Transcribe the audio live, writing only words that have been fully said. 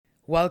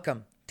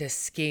Welcome to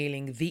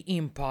Scaling the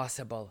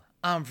Impossible.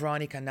 I'm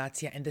Veronica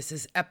Natzia, and this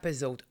is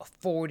episode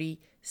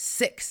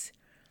 46.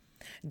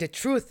 The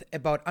truth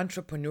about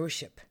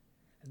entrepreneurship,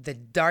 the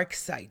dark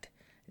side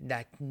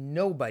that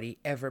nobody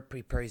ever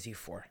prepares you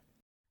for.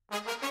 Be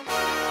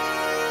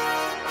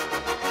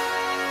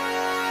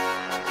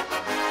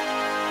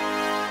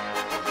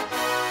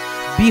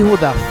who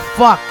the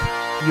fuck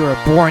you were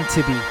born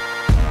to be.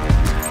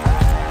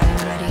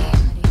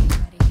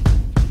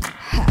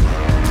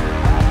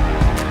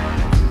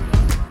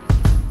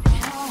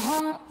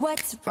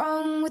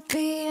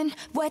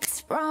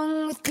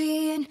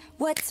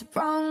 What's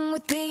wrong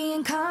with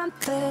being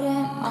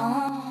confident?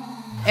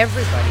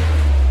 Everybody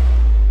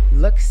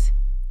looks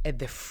at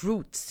the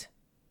fruits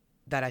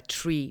that a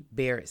tree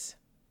bears,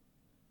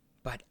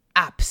 but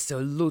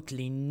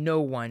absolutely no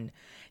one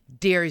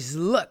dares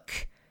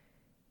look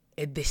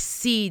at the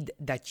seed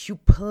that you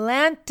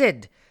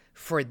planted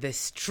for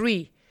this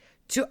tree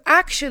to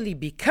actually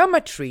become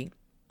a tree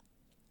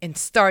and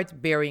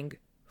start bearing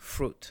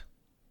fruit.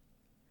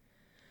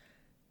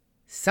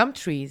 Some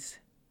trees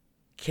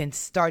can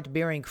start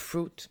bearing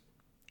fruit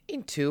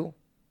in 2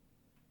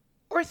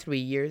 or 3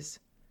 years.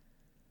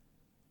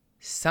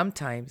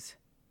 Sometimes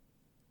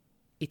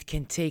it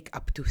can take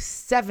up to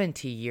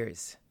 70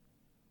 years.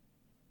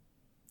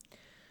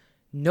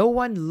 No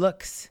one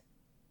looks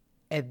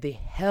at the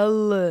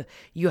hell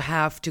you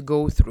have to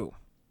go through.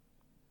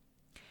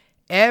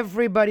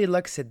 Everybody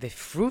looks at the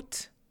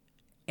fruit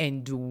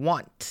and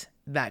want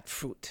that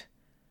fruit.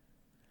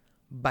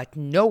 But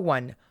no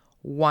one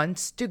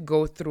wants to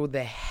go through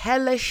the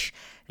hellish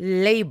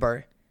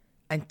labor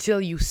until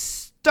you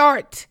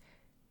start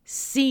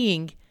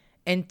seeing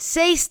and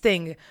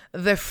tasting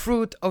the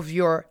fruit of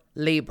your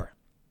labor.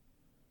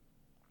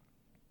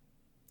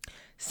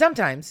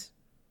 Sometimes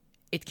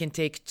it can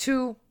take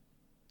 2,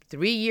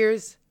 3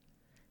 years.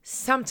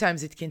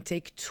 Sometimes it can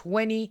take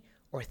 20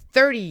 or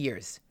 30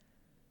 years.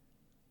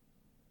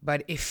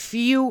 But if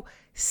you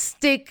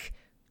stick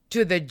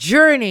to the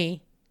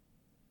journey,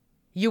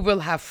 you will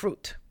have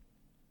fruit.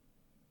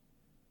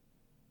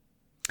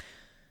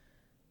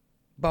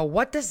 But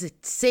what does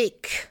it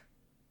take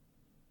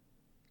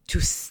to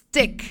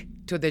stick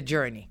to the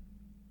journey?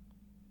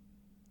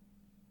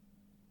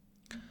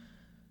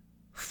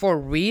 For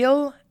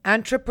real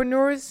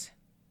entrepreneurs,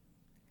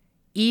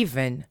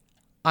 even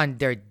on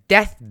their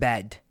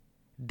deathbed,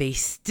 they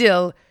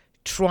still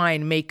try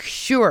and make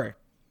sure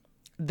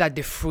that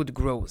the fruit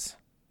grows.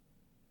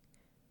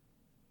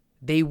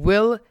 They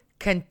will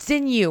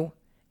continue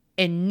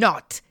and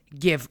not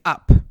give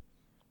up.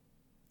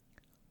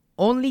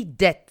 Only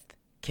death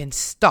can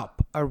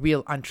stop a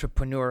real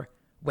entrepreneur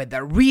with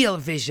a real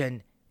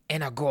vision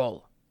and a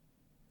goal.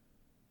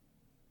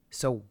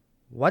 So,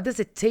 what does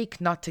it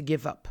take not to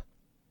give up?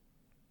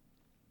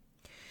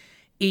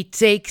 It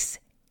takes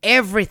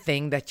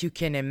everything that you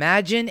can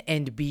imagine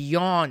and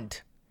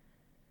beyond.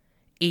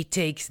 It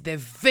takes the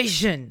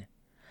vision,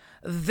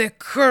 the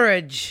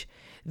courage,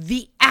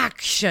 the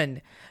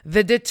action,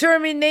 the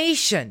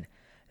determination,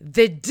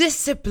 the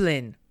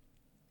discipline.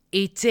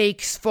 It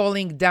takes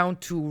falling down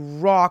to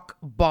rock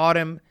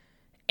bottom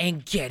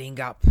and getting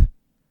up.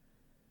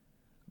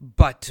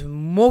 But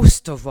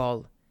most of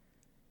all,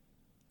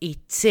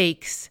 it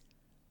takes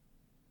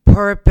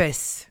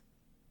purpose.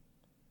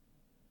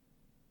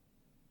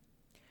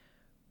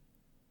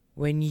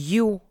 When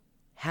you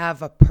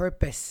have a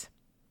purpose,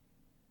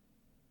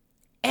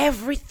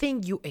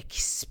 everything you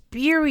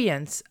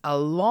experience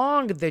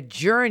along the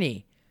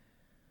journey,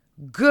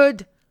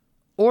 good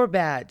or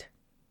bad,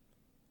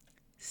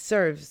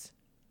 serves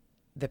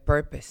the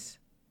purpose.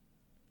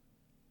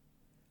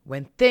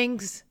 When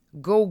things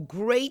go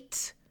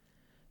great,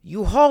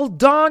 you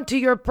hold on to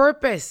your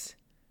purpose.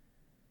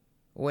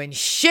 When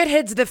shit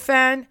hits the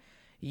fan,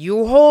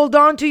 you hold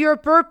on to your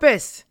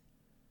purpose.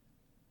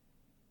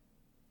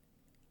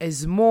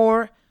 As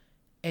more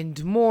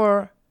and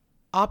more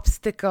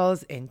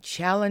obstacles and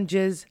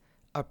challenges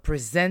are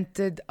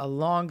presented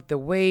along the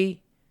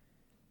way,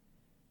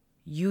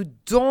 you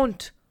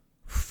don't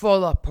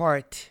fall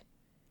apart.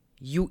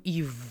 You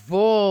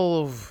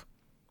evolve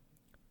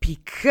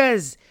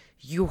because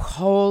you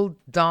hold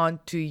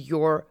on to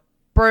your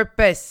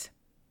purpose.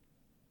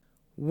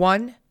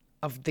 One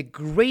of the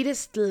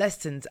greatest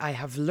lessons I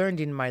have learned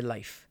in my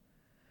life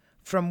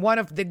from one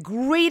of the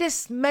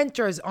greatest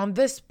mentors on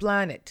this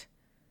planet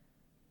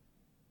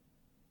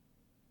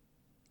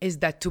is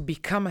that to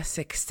become a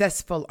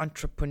successful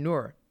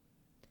entrepreneur,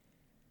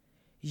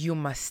 you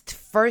must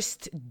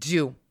first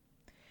do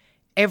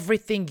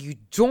everything you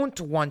don't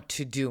want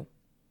to do,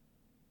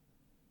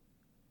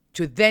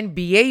 to then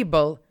be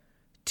able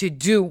to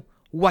do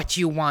what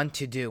you want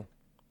to do.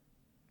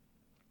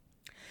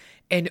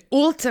 And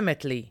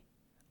ultimately,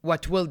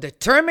 what will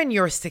determine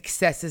your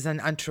success as an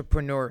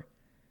entrepreneur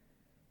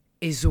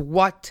is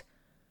what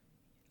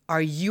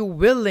are you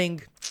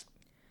willing,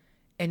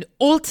 and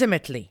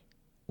ultimately,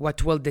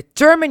 what will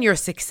determine your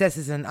success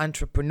as an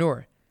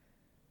entrepreneur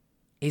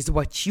is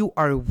what you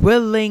are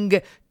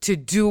willing to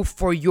do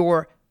for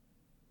your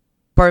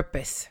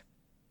purpose.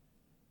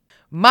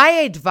 My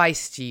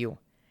advice to you,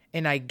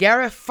 and I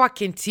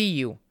guarantee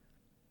you,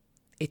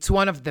 it's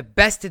one of the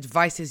best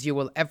advices you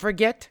will ever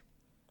get.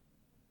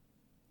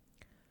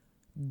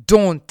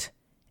 Don't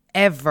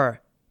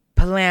ever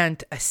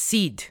plant a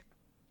seed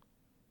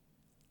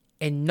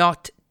and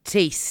not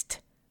taste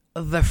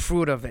the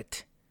fruit of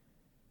it.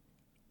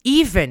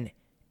 Even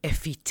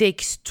if it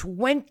takes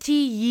 20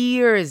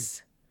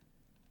 years,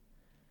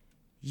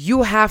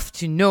 you have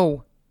to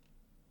know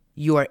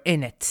you are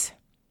in it.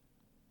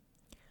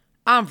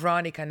 I'm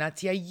Veronica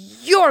Natia,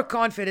 your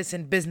confidence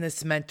and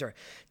business mentor.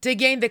 To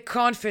gain the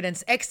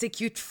confidence,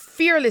 execute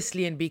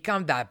fearlessly, and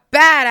become the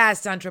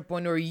badass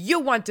entrepreneur you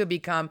want to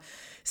become,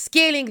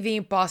 Scaling the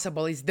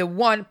Impossible is the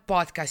one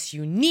podcast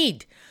you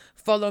need.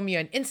 Follow me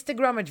on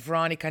Instagram at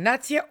Veronica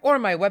Natia or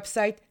my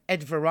website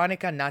at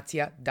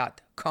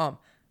veronicanatia.com.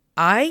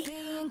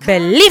 I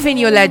believe in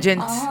you,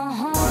 legends. What's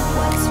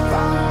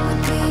wrong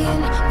with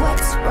being?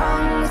 What's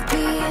wrong with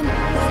being?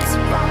 What's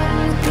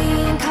wrong with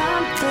being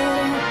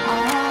confident?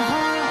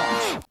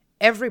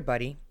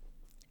 Everybody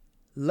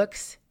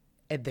looks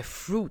at the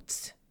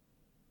fruits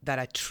that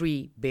a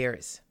tree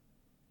bears,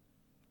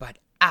 but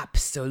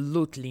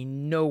absolutely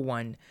no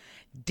one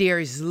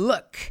dares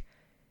look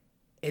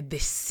at the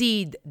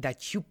seed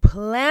that you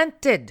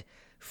planted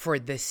for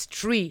this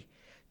tree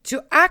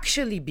to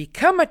actually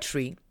become a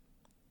tree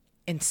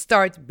and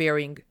start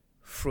bearing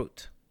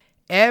fruit.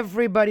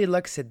 Everybody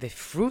looks at the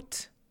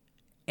fruit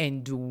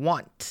and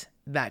want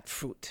that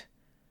fruit,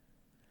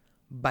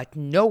 but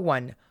no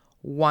one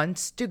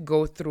wants to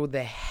go through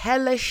the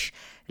hellish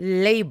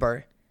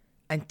labor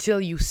until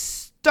you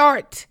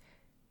start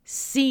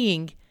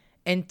seeing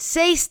and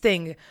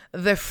tasting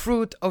the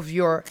fruit of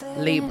your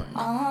labor.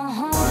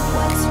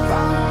 What's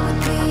wrong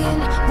with being?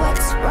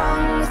 What's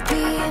wrong with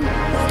being?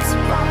 What's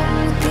wrong